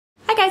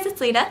guys,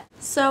 it's Leda.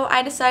 So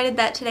I decided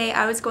that today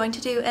I was going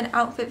to do an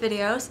outfit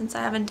video since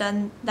I haven't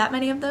done that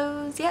many of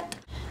those yet.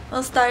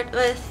 We'll start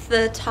with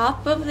the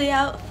top of the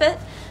outfit.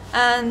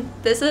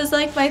 This is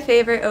like my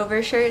favorite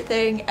overshirt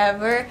thing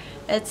ever.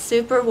 It's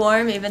super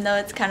warm even though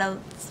it's kind of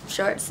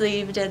short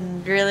sleeved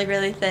and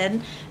really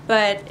thin,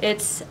 but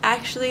it's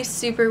actually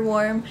super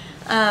warm.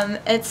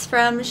 It's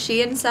from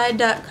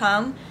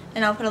sheinside.com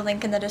and I'll put a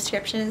link in the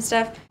description and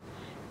stuff.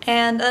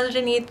 And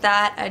underneath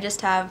that I just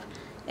have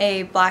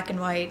a black and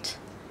white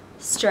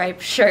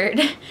striped shirt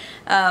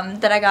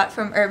that I got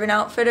from Urban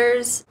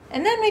Outfitters.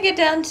 And then we get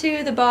down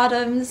to the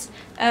bottoms.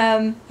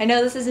 I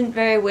know this isn't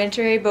very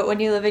wintry, but when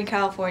you live in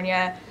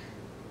California,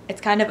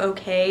 it's kind of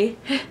okay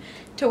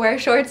to wear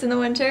shorts in the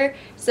winter.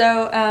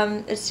 So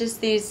it's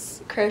just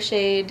these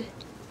crocheted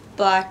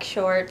black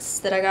shorts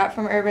that I got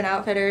from Urban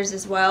Outfitters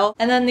as well.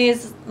 And then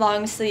these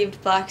long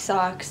sleeved black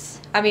socks.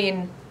 I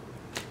mean,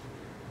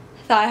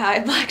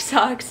 thigh-high black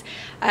socks.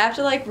 I have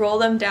to like roll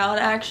them down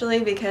actually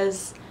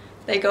because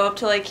they go up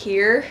to like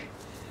here.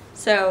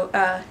 So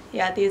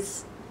yeah,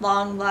 these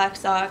long black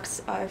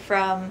socks are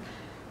from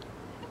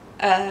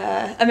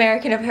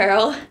American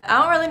Apparel. I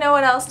don't really know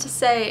what else to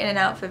say in an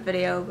outfit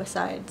video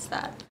besides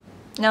that.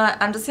 You know what,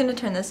 I'm just gonna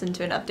turn this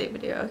into an update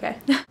video, okay?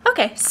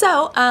 Okay,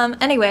 so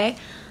anyway,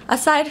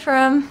 aside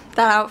from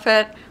that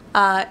outfit,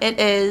 it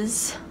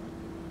is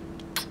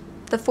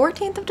the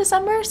 14th of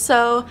December,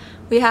 so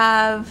we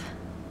have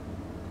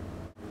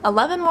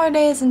 11 more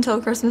days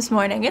until Christmas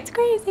morning. It's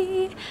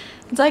crazy.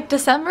 It's like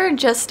December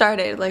just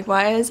started. Like,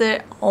 why is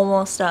it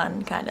almost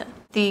done, kinda?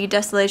 The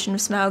Desolation of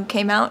Smaug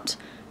came out.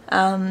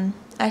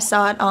 I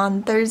saw it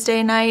on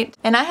Thursday night,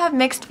 and I have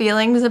mixed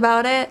feelings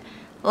about it.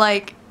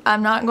 Like,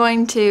 I'm not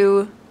going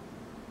to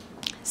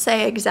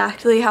say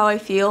exactly how I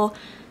feel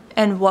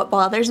and what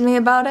bothers me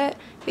about it,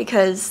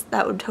 because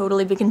that would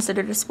totally be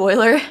considered a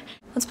spoiler.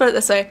 Let's put it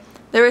this way.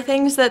 There were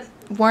things that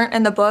weren't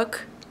in the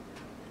book,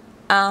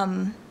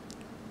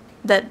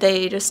 that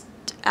they just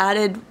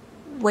added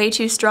way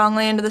too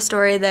strongly into the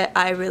story that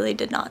I really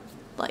did not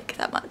like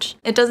that much.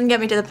 It doesn't get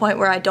me to the point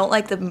where I don't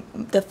like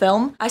the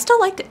film. I still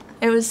liked it.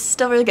 It was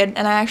still really good,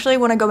 and I actually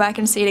want to go back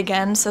and see it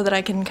again so that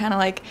I can kind of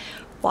like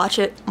watch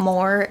it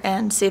more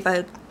and see if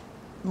I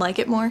like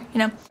it more, you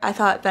know? I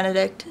thought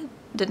Benedict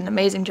did an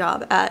amazing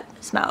job at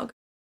Smaug.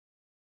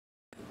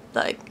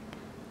 Like,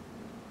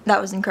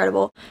 that was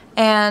incredible.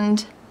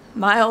 And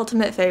my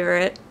ultimate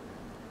favorite,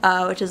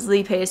 which is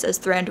Lee Pace as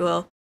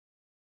Thranduil,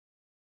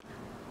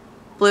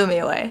 blew me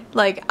away.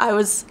 Like, I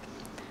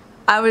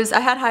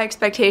had high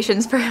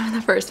expectations for him in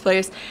the first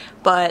place,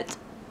 but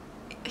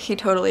he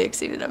totally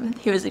exceeded them.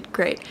 He was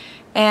great.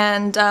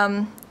 And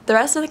the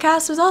rest of the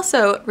cast was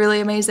also really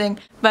amazing.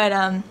 But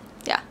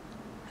yeah.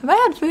 Have I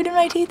had food in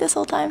my teeth this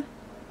whole time?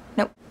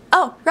 Nope.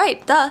 Oh,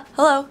 right, duh.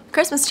 Hello.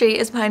 Christmas tree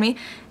is behind me.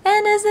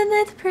 And isn't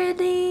it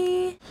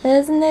pretty?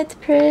 Isn't it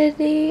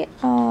pretty?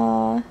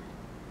 Aww.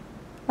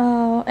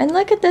 Oh, and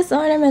look at this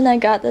ornament I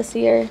got this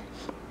year.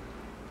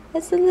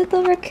 It's a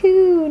little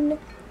raccoon.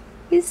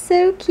 He's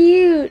so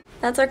cute.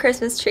 That's our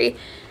Christmas tree.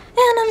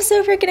 And I'm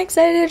so freaking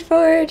excited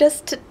for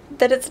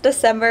that it's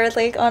December.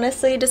 Like,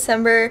 honestly,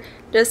 December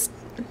just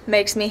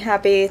makes me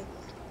happy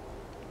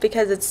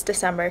because it's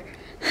December.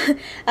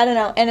 I don't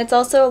know. And it's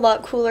also a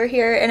lot cooler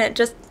here, and it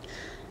just,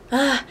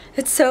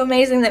 it's so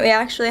amazing that we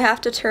actually have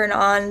to turn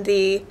on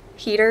the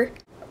heater.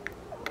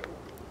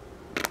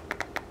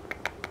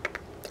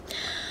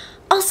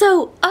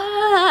 Also,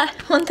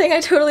 one thing I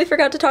totally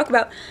forgot to talk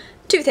about.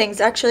 Two things,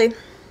 actually,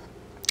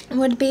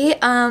 would be,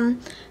 I'm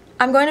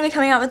going to be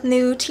coming out with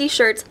new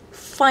t-shirts,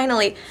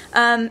 finally,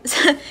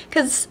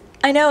 because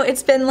I know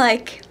it's been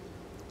like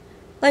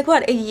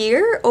what, a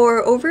year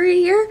or over a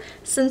year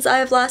since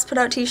I've last put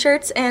out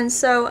t-shirts, and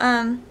so,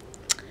 I'm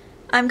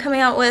coming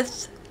out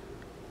with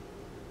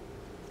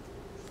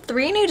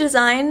 3 new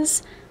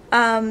designs,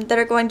 that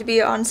are going to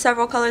be on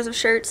several colors of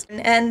shirts,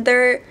 and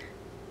they're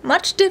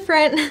much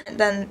different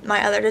than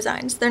my other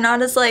designs. They're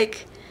not as,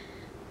 like,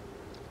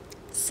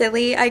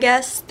 silly, I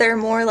guess. They're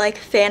more like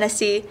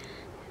fantasy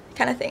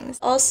kind of things.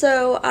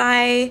 Also,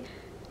 I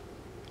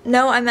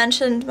know I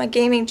mentioned my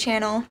gaming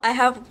channel. I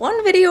have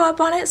one video up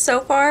on it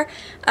so far,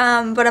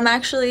 but my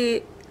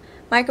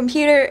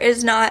computer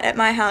is not at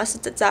my house,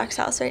 it's at Zach's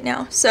house right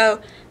now,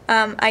 so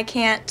I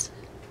can't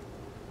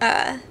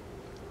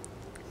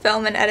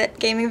film and edit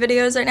gaming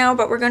videos right now,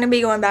 but we're going to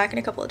be going back in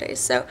a couple of days,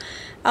 so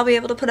I'll be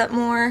able to put up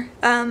more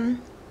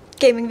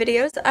gaming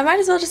videos. I might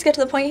as well just get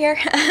to the point here.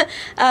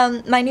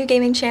 My new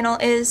gaming channel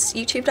is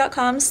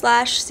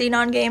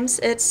youtube.com/cnongames.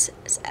 It's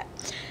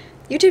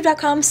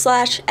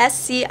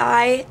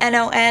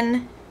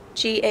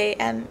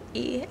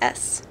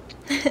youtube.com/SCINONGAMES.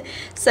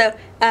 So,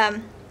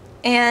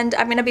 and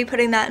I'm going to be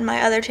putting that in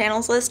my other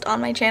channels list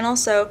on my channel,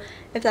 so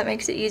if that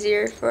makes it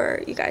easier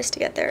for you guys to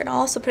get there, and I'll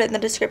also put it in the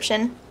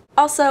description.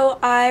 Also,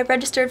 I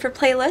registered for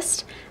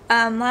Playlist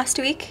last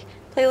week,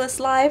 Playlist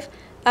Live.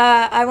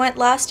 I went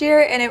last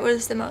year and it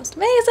was the most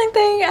amazing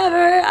thing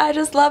ever. I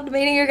just loved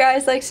meeting you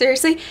guys. Like,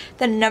 seriously,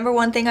 the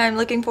 #1 thing I'm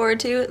looking forward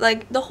to,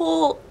 like, the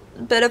whole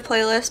bit of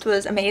playlist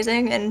was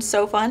amazing and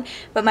so fun,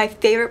 but my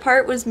favorite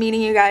part was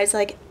meeting you guys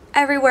like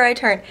everywhere I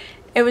turned.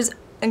 It was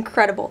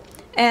incredible.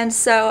 And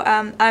so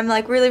I'm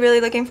like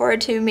really looking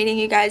forward to meeting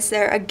you guys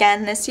there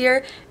again this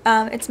year.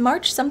 It's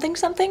March something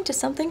to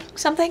something.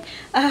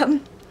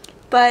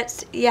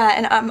 But yeah,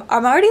 and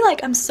I'm already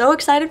like, I'm so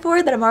excited for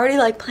it that I'm already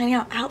like planning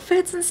out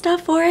outfits and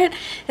stuff for it.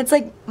 It's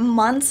like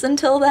months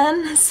until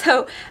then.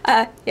 So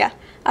yeah,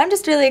 I'm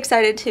just really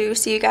excited to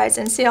see you guys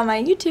and see all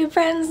my YouTube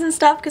friends and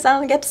stuff because I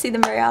don't get to see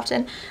them very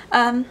often.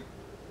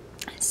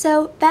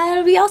 So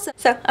that'll be awesome.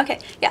 So okay,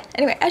 yeah,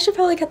 anyway, I should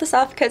probably cut this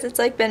off because it's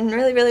like been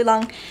really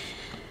long.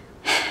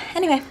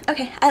 Anyway,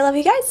 okay, I love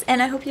you guys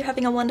and I hope you're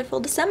having a wonderful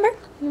December.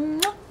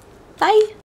 Bye!